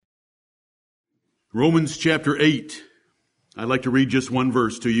Romans chapter 8. I'd like to read just one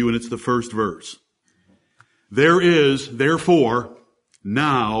verse to you, and it's the first verse. There is, therefore,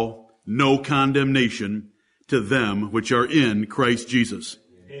 now no condemnation to them which are in Christ Jesus.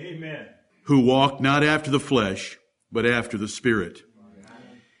 Amen. Who walk not after the flesh, but after the Spirit.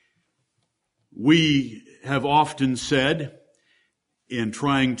 We have often said, in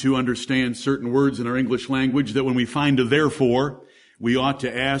trying to understand certain words in our English language, that when we find a therefore, we ought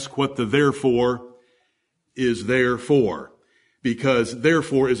to ask what the therefore is there for. Because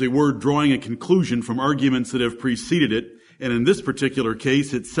therefore is a word drawing a conclusion from arguments that have preceded it. And in this particular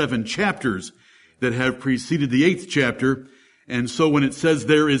case, it's 7 chapters that have preceded the 8th chapter. And so when it says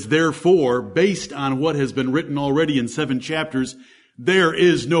there is therefore, based on what has been written already in 7 chapters, there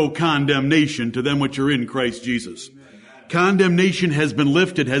is no condemnation to them which are in Christ Jesus. Condemnation has been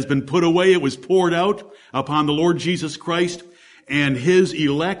lifted, has been put away. It was poured out upon the Lord Jesus Christ, and His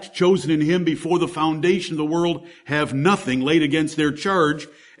elect, chosen in Him before the foundation of the world, have nothing laid against their charge.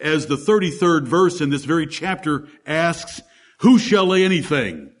 As the 33rd verse in this very chapter asks, who shall lay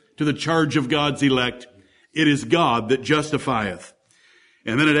anything to the charge of God's elect? It is God that justifieth.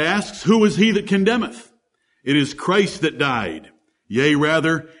 And then it asks, who is he that condemneth? It is Christ that died. Yea,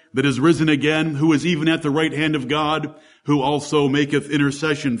 rather, that is risen again, who is even at the right hand of God, who also maketh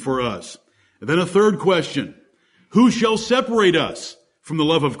intercession for us. And then a third question. Who shall separate us from the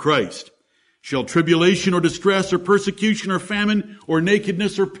love of Christ? Shall tribulation or distress or persecution or famine or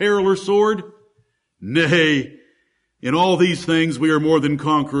nakedness or peril or sword? Nay, in all these things we are more than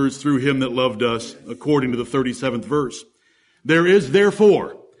conquerors through Him that loved us, according to the 37th verse. There is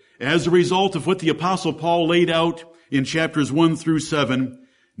therefore, as a result of what the Apostle Paul laid out in chapters 1 through 7,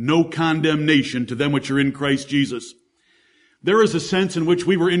 no condemnation to them which are in Christ Jesus. There is a sense in which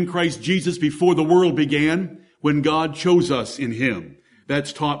we were in Christ Jesus before the world began, when God chose us in Him.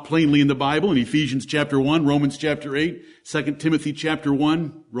 That's taught plainly in the Bible in Ephesians chapter 1, Romans chapter 8, 2 Timothy chapter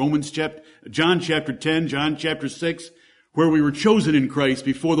 1, John chapter 10, John chapter 6, where we were chosen in Christ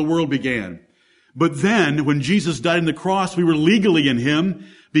before the world began. But then, when Jesus died on the cross, we were legally in Him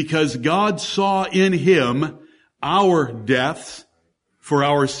because God saw in Him our deaths for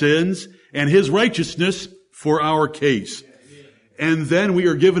our sins and His righteousness for our case. And then we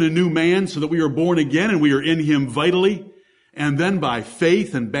are given a new man so that we are born again and we are in Him vitally. And then by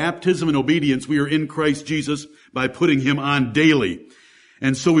faith and baptism and obedience, we are in Christ Jesus by putting Him on daily.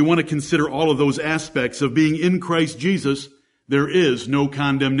 And so we want to consider all of those aspects of being in Christ Jesus. There is no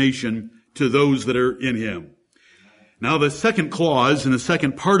condemnation to those that are in Him. Now the second clause in the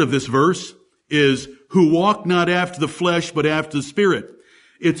second part of this verse is, who walk not after the flesh, but after the Spirit.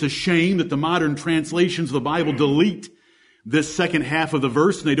 It's a shame that the modern translations of the Bible delete this second half of the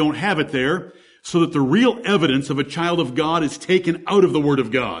verse, and they don't have it there, so that the real evidence of a child of God is taken out of the Word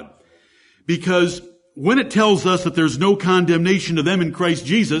of God. Because when it tells us that there's no condemnation to them in Christ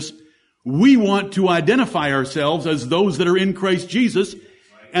Jesus, we want to identify ourselves as those that are in Christ Jesus,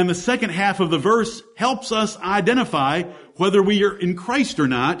 and the second half of the verse helps us identify whether we are in Christ or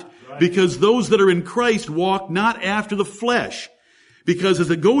not, because those that are in Christ walk not after the flesh. Because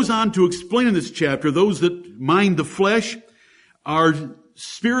as it goes on to explain in this chapter, those that mind the flesh are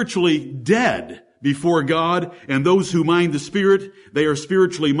spiritually dead before God, and those who mind the Spirit, they are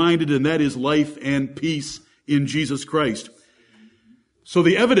spiritually minded, and that is life and peace in Jesus Christ. So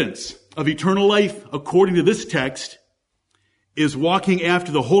the evidence of eternal life, according to this text, is walking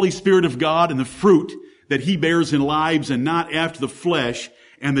after the Holy Spirit of God and the fruit that He bears in lives, and not after the flesh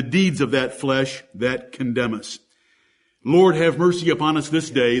and the deeds of that flesh that condemn us. Lord, have mercy upon us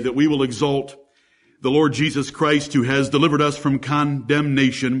this day, that we will exalt the Lord Jesus Christ, who has delivered us from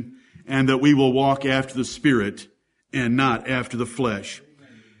condemnation, and that we will walk after the Spirit and not after the flesh.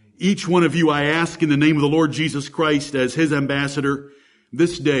 Each one of you, I ask in the name of the Lord Jesus Christ as His ambassador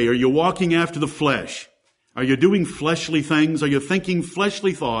this day, are you walking after the flesh? Are you doing fleshly things? Are you thinking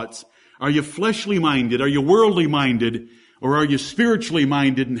fleshly thoughts? Are you fleshly minded? Are you worldly minded? Or are you spiritually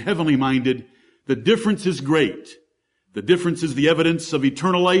minded and heavenly minded? The difference is great. The difference is the evidence of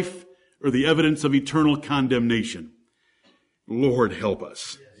eternal life or the evidence of eternal condemnation. Lord, help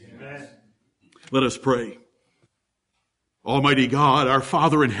us. Amen. Let us pray. Almighty God, our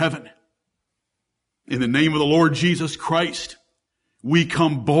Father in heaven, in the name of the Lord Jesus Christ, we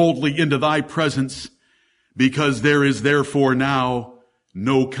come boldly into Thy presence, because there is therefore now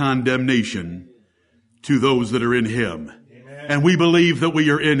no condemnation to those that are in Him. Amen. And we believe that we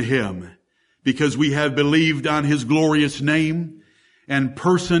are in Him, because we have believed on His glorious name and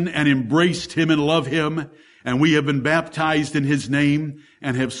person and embraced Him and love Him, and we have been baptized in His name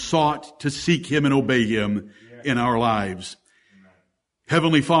and have sought to seek Him and obey Him in our lives.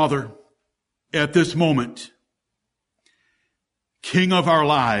 Heavenly Father, at this moment, King of our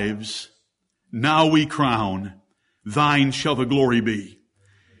lives, now we crown, thine shall the glory be.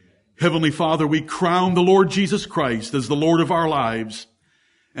 Heavenly Father, we crown the Lord Jesus Christ as the Lord of our lives,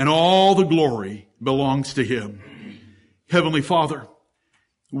 and all the glory belongs to him. Heavenly Father,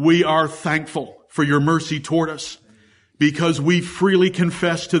 we are thankful for your mercy toward us, because we freely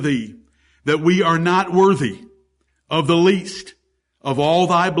confess to thee that we are not worthy of the least of all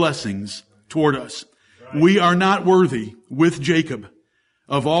thy blessings toward us. We are not worthy, with Jacob,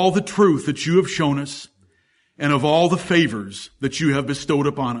 of all the truth that you have shown us and of all the favors that you have bestowed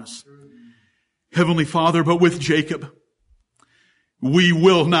upon us. Heavenly Father, but with Jacob, we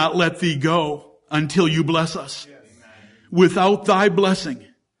will not let thee go until you bless us. Without thy blessing,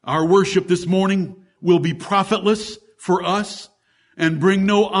 our worship this morning will be profitless for us and bring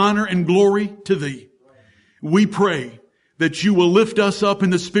no honor and glory to thee. We pray that you will lift us up in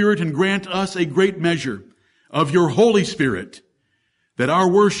the Spirit and grant us a great measure of your Holy Spirit, that our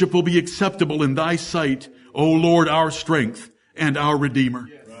worship will be acceptable in thy sight, O Lord, our strength and our Redeemer.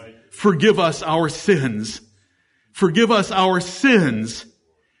 Forgive us our sins. Forgive us our sins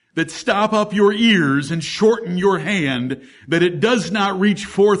that stop up your ears and shorten your hand, that it does not reach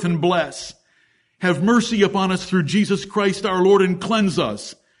forth and bless. Have mercy upon us through Jesus Christ our Lord, and cleanse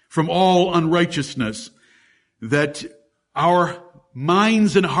us from all unrighteousness, that our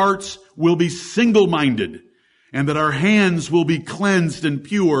minds and hearts will be single-minded, and that our hands will be cleansed and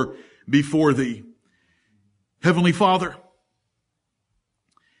pure before thee. Heavenly Father,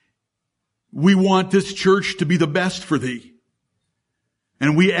 we want this church to be the best for thee.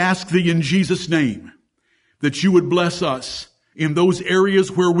 And we ask thee in Jesus' name that you would bless us in those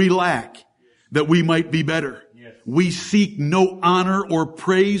areas where we lack, that we might be better. Yes. We seek no honor or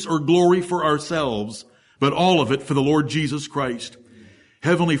praise or glory for ourselves, but all of it for the Lord Jesus Christ.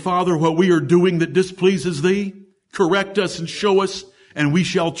 Heavenly Father, what we are doing that displeases thee, correct us and show us, and we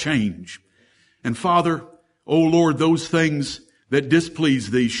shall change. And Father, O Lord, those things that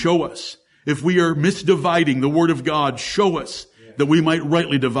displease thee, show us. If we are misdividing the word of God, show us, that we might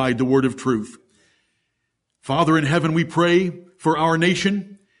rightly divide the word of truth. Father in heaven, we pray for our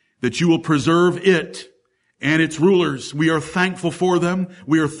nation, that you will preserve it and its rulers. We are thankful for them.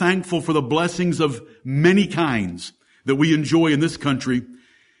 We are thankful for the blessings of many kinds that we enjoy in this country.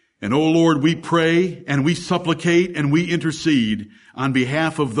 And O Lord, we pray and we supplicate and we intercede on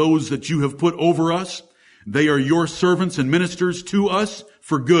behalf of those that you have put over us. They are your servants and ministers to us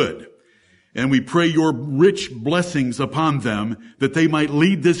for good. And we pray your rich blessings upon them, that they might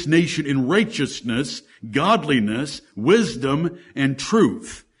lead this nation in righteousness, godliness, wisdom, and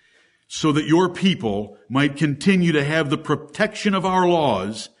truth, so that your people might continue to have the protection of our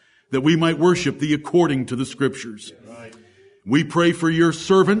laws, that we might worship thee according to the Scriptures. Right. We pray for your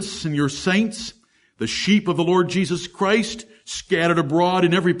servants and your saints, the sheep of the Lord Jesus Christ, scattered abroad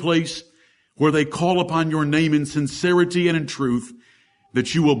in every place where they call upon your name in sincerity and in truth,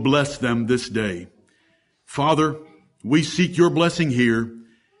 that you will bless them this day. Father, we seek your blessing here.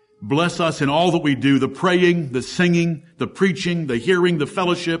 Bless us in all that we do, the praying, the singing, the preaching, the hearing, the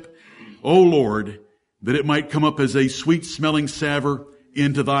fellowship. O Lord, that it might come up as a sweet-smelling savor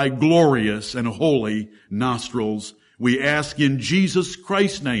into thy glorious and holy nostrils. We ask in Jesus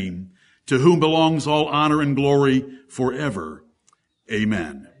Christ's name, to whom belongs all honor and glory forever.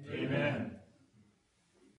 Amen. Amen.